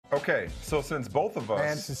Okay, so since both of us...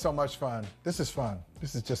 Man, this is so much fun. This is fun.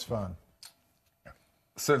 This is just fun.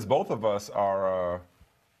 Since both of us are,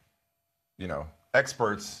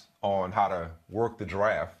 experts on how to work the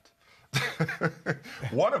draft,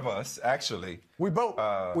 one of us actually... We both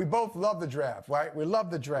love the draft, right? We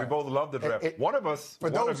love the draft. We both love the draft. One of us... For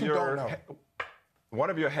those who don't know. One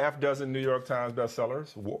of your half-dozen New York Times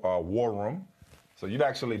bestsellers, War Room. So you've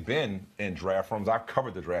actually been in draft rooms. I've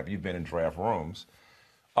covered the draft. You've been in draft rooms.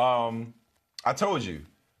 I told you,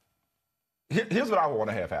 here's what I want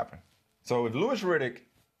to have happen. So if Louis Riddick,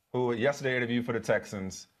 who yesterday interviewed for the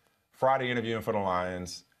Texans, Friday interviewing for the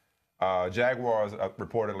Lions, Jaguars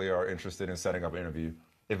reportedly are interested in setting up an interview.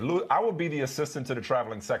 I would be the assistant to the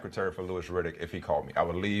traveling secretary for Louis Riddick if he called me. I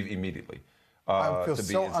would leave immediately. I feel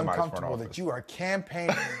so uncomfortable that you are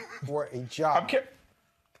campaigning for a job.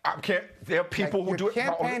 There are people who do it.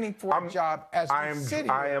 Campaigning for a job as a city.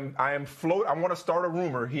 I am I want to start a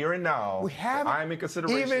rumor here and now. I am in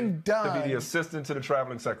consideration to be the assistant to the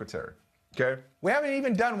traveling secretary. Okay. We haven't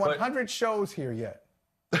even done 100 shows here yet.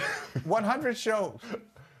 100 shows.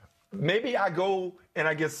 Maybe I go and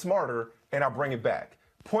I get smarter and I bring it back.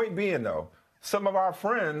 Point being, though, some of our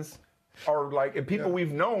friends are like, and people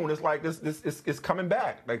we've known, it's like this is coming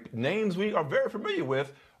back. Like names we are very familiar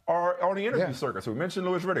with are on the interview circuit. So we mentioned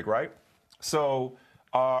Louis Riddick, right? So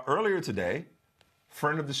earlier today,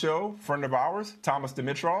 friend of the show, friend of ours, Thomas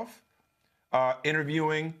Dimitroff,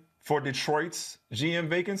 interviewing for Detroit's GM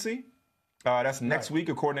vacancy. That's next week,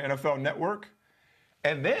 according to NFL Network.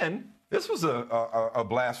 And then this was a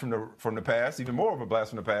blast from the past, even more of a blast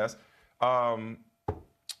from the past.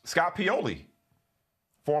 Scott Pioli,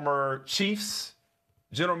 former Chiefs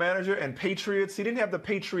general manager and Patriots. He didn't have the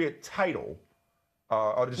Patriot title.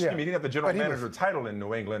 He didn't have the general manager title in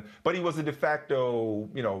New England, but he was a de facto,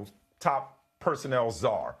 top personnel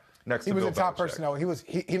czar next to Bill Belichick. He was a top personnel.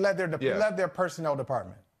 He led their personnel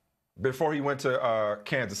department before he went to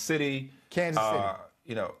Kansas City.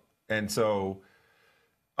 And so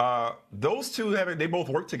those two they both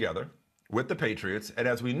worked together with the Patriots, and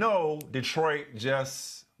as we know, Detroit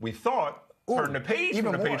we thought turned the page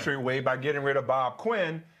from the Patriot way by getting rid of Bob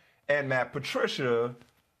Quinn and Matt Patricia.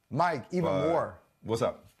 Mike, even more. What's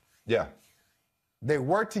up? Yeah. They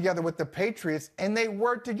worked together with the Patriots, and they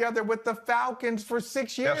worked together with the Falcons for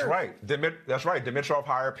 6 years. That's right. That's right. Dimitroff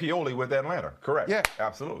hired Pioli with Atlanta. Correct. Yeah.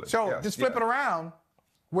 Absolutely. So just flip it around,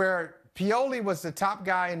 where Pioli was the top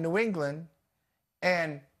guy in New England,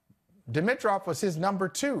 and Dimitroff was his number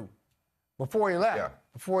 2 before he left. Yeah.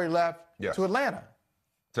 Before he left to Atlanta.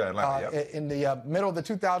 To Atlanta, in the middle of the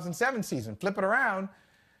 2007 season. Flip it around.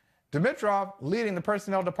 Dimitroff leading the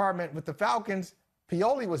personnel department with the Falcons.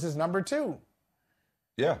 Pioli was his number 2.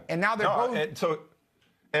 Yeah. And now they're both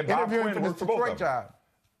interviewing for this Detroit job.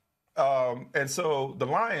 And so the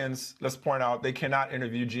Lions, let's point out, they cannot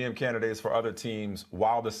interview GM candidates for other teams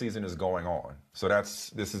while the season is going on. So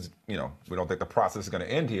we don't think the process is going to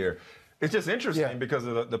end here. It's just interesting because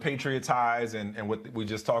of the Patriot ties and what we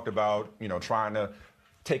just talked about, trying to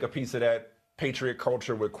take a piece of that Patriot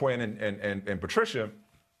culture with Quinn and Patricia.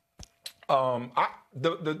 The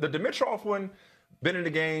Dimitroff one, been in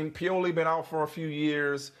the game. Pioli been out for a few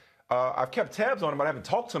years. I've kept tabs on him, but I haven't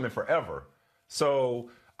talked to him in forever.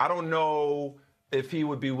 So I don't know if he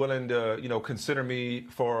would be willing to, consider me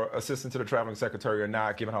for assistant to the traveling secretary or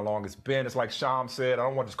not, given how long it's been. It's like Sham said, I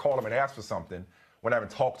don't want to just call him and ask for something when I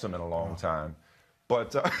haven't talked to him in a long time.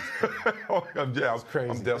 But I'm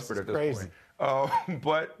desperate at this point.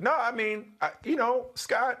 But no, I mean,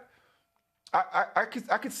 Scott, I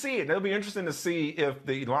could see it. It'll be interesting to see if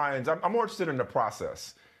the Lions, I'm more interested in the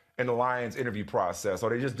process, in the Lions interview process. Are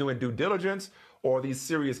they just doing due diligence, or are these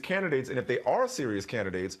serious candidates? And if they are serious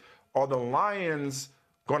candidates, are the Lions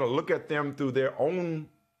going to look at them through their own,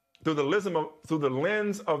 through the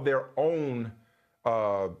lens of their own,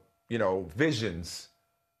 visions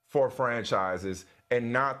for franchises,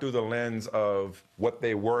 and not through the lens of what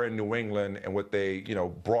they were in New England and what they,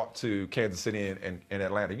 brought to Kansas City and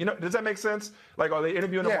Atlanta? Does that make sense? Like, are they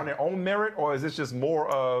interviewing them on their own merit, or is this just more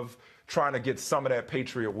of trying to get some of that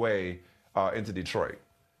Patriot way into Detroit?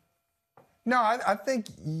 No, I think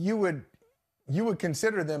you would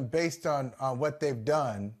consider them based on what they've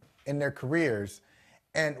done in their careers.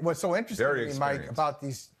 And what's so interesting to me, Mike, about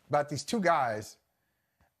these two guys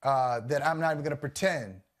that I'm not even going to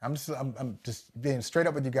pretend. I'm just being straight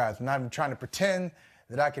up with you guys. I'm not even trying to pretend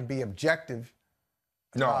that I can be objective.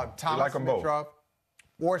 No, Thomas Dimitroff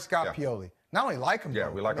or Scott Pioli. Not only like them,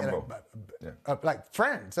 we like them both. Like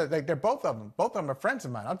friends. Like they're both of them. Both of them are friends of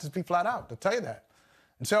mine. I'll just be flat out to tell you that.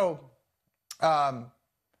 And so, but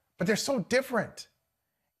they're so different.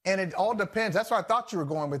 And it all depends. That's why I thought you were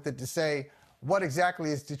going with it, to say what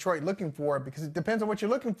exactly is Detroit looking for, because it depends on what you're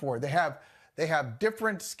looking for. They have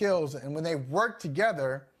different skills, and when they work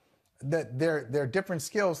together, that their different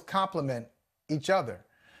skills complement each other.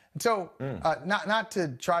 And so, not to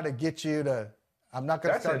try to get you to, I'm not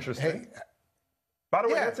going to start. That's interesting. Hey, by the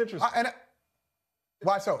way, that's interesting.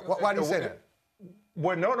 Why so? Why do you say that?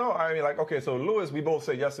 Well, no. I mean, like, okay, so Lewis, we both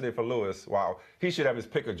said yesterday for Lewis, wow, he should have his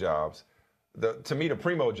pick of jobs. To me, the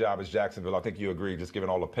primo job is Jacksonville. I think you agree, just given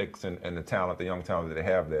all the picks and the talent, the young talent that they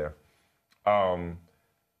have there.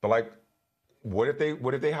 But like, what if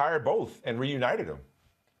they hired both and reunited them?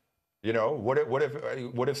 You know,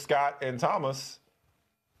 what if Scott and Thomas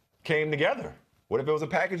came together? What if it was a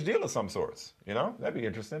package deal of some sorts? You know, that'd be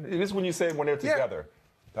interesting. It's when you say when they're together,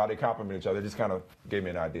 how they complement each other. It just kind of gave me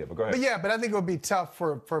an idea. But go ahead. But I think it would be tough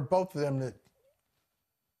for both of them to,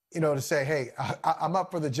 to say, hey, I'm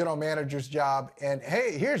up for the general manager's job, and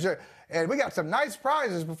hey, and we got some nice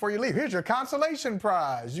prizes before you leave. Here's your consolation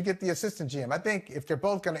prize. You get the assistant GM. I think if they're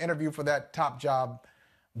both going to interview for that top job,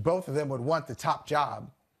 both of them would want the top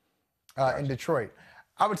job in Detroit.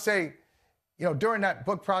 I would say, during that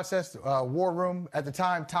book process, War Room, at the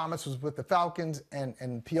time, Thomas was with the Falcons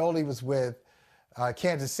and Pioli was with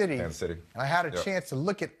Kansas City. Kansas City. And I had a chance to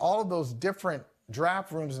look at all of those different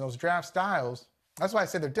draft rooms and those draft styles. That's why I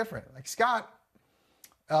say they're different. Like Scott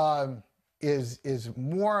is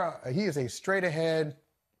more, he is a straight ahead,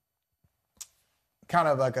 kind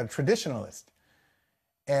of like a traditionalist.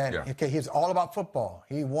 And he's all about football.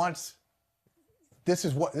 He wants, this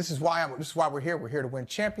is why we're here. We're here to win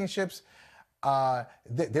championships.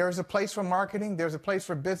 There's a place for marketing, there's a place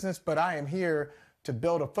for business, but I am here to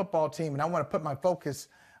build a football team, and I want to put my focus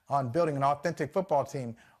on building an authentic football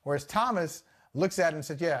team. Whereas Thomas looks at it and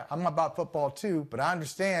says, yeah, I'm about football too, but I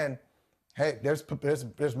understand, hey, there's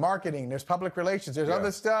marketing, there's public relations, there's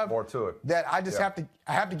other stuff more to it that I just have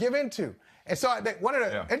to give into. And so one of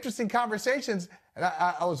the interesting conversations, and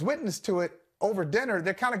I was witness to it over dinner,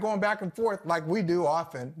 they're kind of going back and forth like we do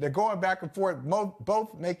often. They're going back and forth,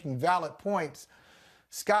 both making valid points.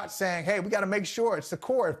 Scott saying, hey, we got to make sure it's the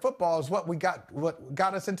core. Football is what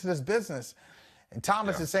got us into this business. And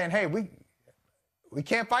Thomas is saying, hey, we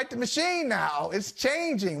can't fight the machine now. It's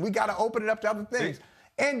changing. We got to open it up to other things.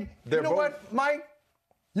 And you know what, Mike?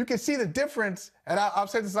 You can see the difference, and I'll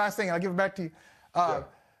say this last thing, and I'll give it back to you.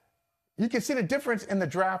 You can see the difference in the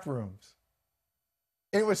draft rooms.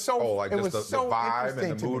 It was so. Oh, like just the vibe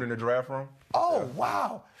and the mood in the draft room. Oh,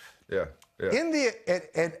 wow. Yeah. In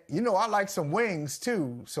I like some wings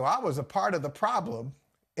too, so I was a part of the problem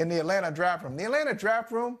in the Atlanta draft room. The Atlanta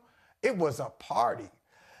draft room, it was a party.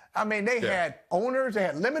 I mean, they had owners, they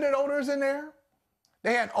had limited owners in there.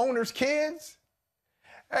 They had owners' kids.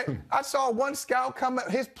 Hey, I saw one scout come up,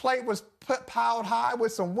 his plate was piled high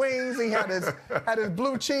with some wings. He had his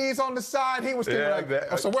blue cheese on the side. He was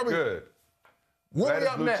thinking so where we good. That is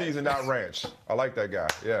blue cheese and not ranch. I like that guy.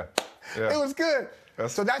 Yeah. It was good.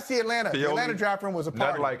 So that's the Atlanta. The Atlanta draft room was a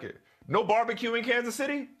party. Not like it. No barbecue in Kansas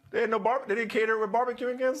City? They had no barbecue. They didn't cater with barbecue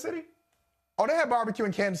in Kansas City? Oh, they had barbecue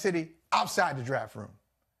in Kansas City outside the draft room.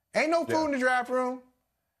 Ain't no food in the draft room.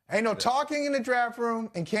 Ain't no talking in the draft room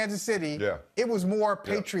in Kansas City. Yeah. It was more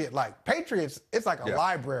Patriot-like. Patriots, it's like a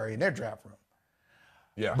library in their draft room.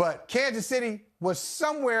 Yeah. But Kansas City was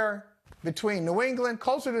somewhere between New England,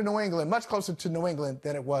 closer to New England, much closer to New England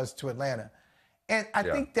than it was to Atlanta. And I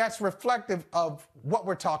think that's reflective of what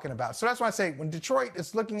we're talking about. So that's why I say when Detroit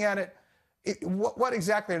is looking at it, what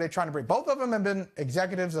exactly are they trying to bring? Both of them have been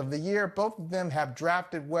executives of the year. Both of them have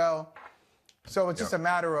drafted well. So it's just a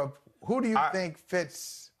matter of who do you think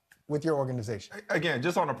fits with your organization? Again,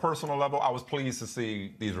 just on a personal level, I was pleased to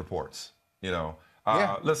see these reports.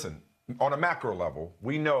 Listen, on a macro level,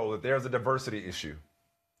 we know that there's a diversity issue.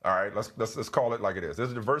 All right, let's call it like it is.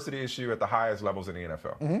 There's a diversity issue at the highest levels in the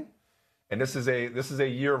NFL. Mm-hmm. And this is a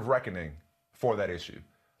year of reckoning for that issue.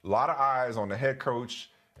 A lot of eyes on the head coach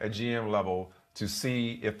at GM level to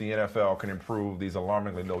see if the NFL can improve these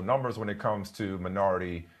alarmingly low numbers when it comes to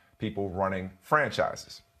minority people running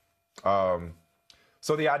franchises.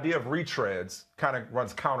 So the idea of retreads kind of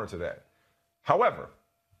runs counter to that. However,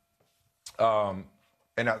 and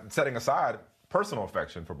setting aside personal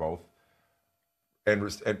affection for both, and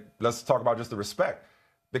let's talk about just the respect.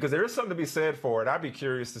 Because there is something to be said for it. I'd be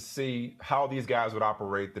curious to see how these guys would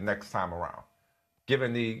operate the next time around.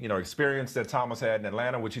 Given the experience that Thomas had in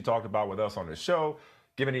Atlanta, which he talked about with us on this show,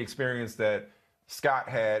 given the experience that Scott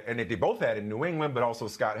had, and that they both had in New England, but also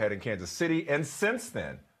Scott had in Kansas City. And since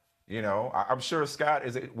then, I'm sure Scott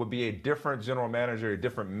would be a different general manager, a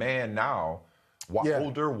different man now,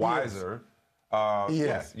 older, wiser.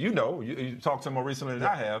 Yes, you know, you talked to him more recently than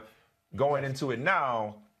I have, going into it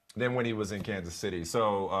now than when he was in Kansas City.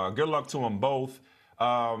 So good luck to them both.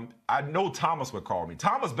 I know Thomas would call me.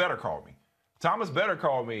 Thomas better call me. Thomas better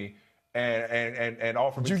call me and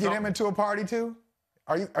offer me. Did you get something. him into a party too?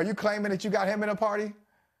 Are you claiming that you got him in a party?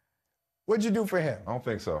 What'd you do for him? I don't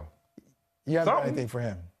think so. You haven't done anything for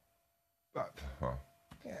him?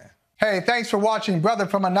 Yeah. Hey, thanks for watching Brother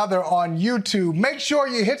from Another on YouTube. Make sure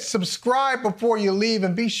you hit subscribe before you leave,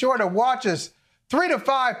 and be sure to watch us 3 to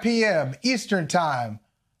 5 p.m. Eastern Time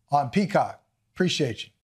on Peacock. Appreciate you.